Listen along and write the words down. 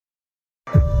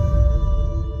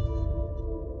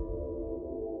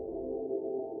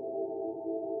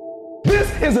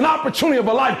is an opportunity of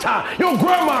a lifetime. Your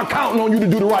grandma counting on you to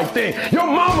do the right thing. Your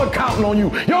mama counting on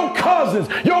you. Your cousins,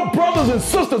 your brothers and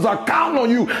sisters are counting on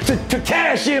you to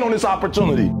cash in on this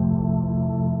opportunity.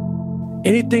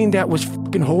 Anything that was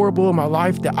fucking horrible in my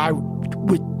life that I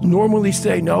would normally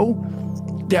say no,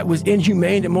 that was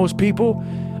inhumane to most people,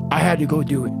 I had to go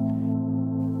do it.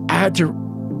 I had to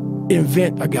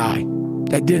invent a guy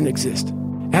that didn't exist.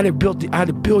 I had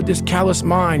to build this callous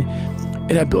mind,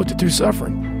 and I built it through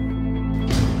suffering.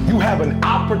 You have an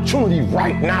opportunity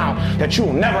right now that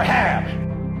you'll never have.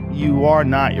 You are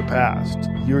not your past.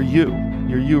 You're you.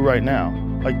 You're you right now.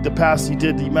 Like the past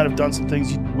you might have done some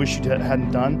things you wish you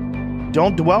hadn't done.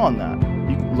 Don't dwell on that.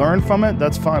 You can learn from it,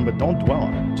 that's fine, but don't dwell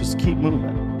on it. Just keep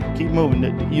moving. Keep moving.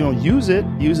 Use it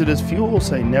as fuel.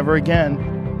 Say never again.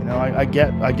 I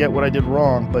get what I did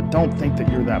wrong, but don't think that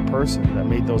you're that person that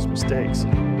made those mistakes.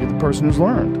 You're the person who's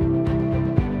learned.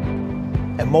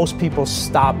 And most people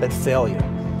stop at failure.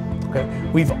 Okay?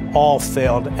 We've all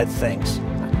failed at things.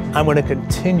 I'm going to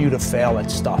continue to fail at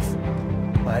stuff.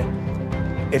 Right?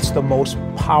 It's the most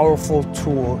powerful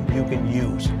tool you can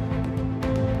use.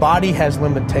 Body has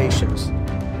limitations.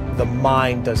 The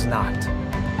mind does not.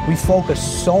 We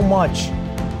focus so much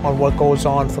on what goes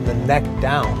on from the neck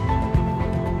down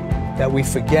that we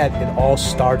forget it all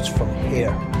starts from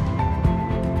here.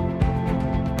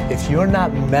 If you're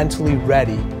not mentally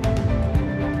ready,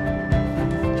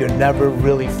 you're never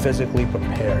really physically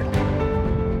prepared.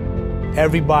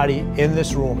 Everybody in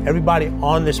this room, everybody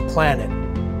on this planet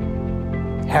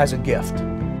has a gift.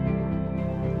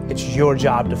 It's your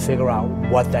job to figure out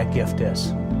what that gift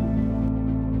is.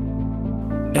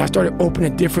 And I started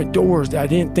opening different doors that I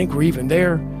didn't think were even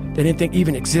there, that I didn't think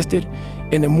even existed.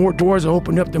 And the more doors I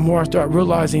opened up, the more I started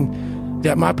realizing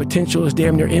that my potential is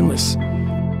damn near endless.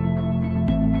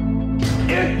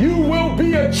 If you will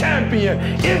be a champion,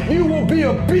 if you will be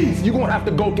a beast, you're gonna have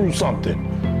to go through something.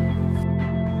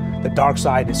 The dark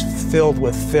side is filled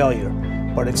with failure,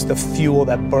 but it's the fuel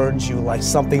that burns you like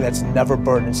something that's never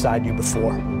burned inside you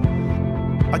before.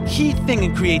 A key thing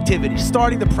in creativity,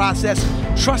 starting the process,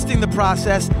 trusting the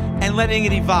process, and letting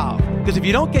it evolve. Because if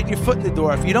you don't get your foot in the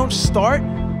door, if you don't start,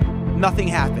 nothing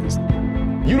happens.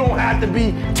 You don't have to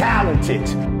be talented.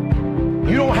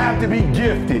 You don't have to be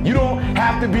gifted. You don't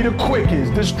have to be the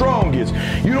quickest, the strongest.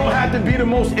 You don't have to be the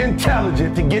most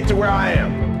intelligent to get to where I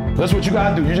am. That's what you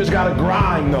gotta do. You just gotta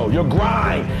grind though. Your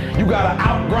grind, you gotta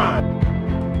out-grind.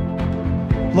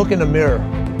 Look in the mirror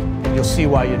and you'll see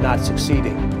why you're not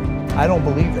succeeding. I don't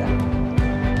believe that.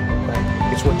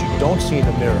 Okay? It's what you don't see in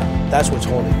the mirror. That's what's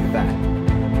holding you back.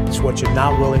 It's what you're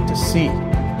not willing to see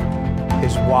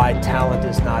is why talent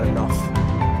is not enough.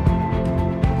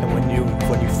 And when you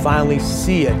finally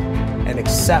see it and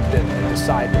accept it and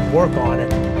decide to work on it,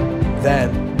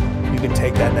 then you can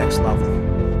take that next level.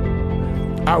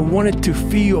 I wanted to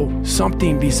feel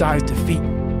something besides defeat.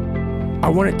 I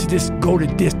wanted to just go the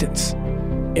distance.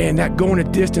 And that going the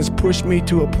distance pushed me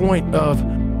to a point of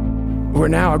where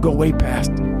now I go way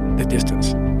past the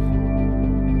distance.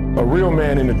 A real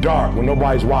man in the dark, when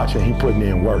nobody's watching, he putting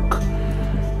in work.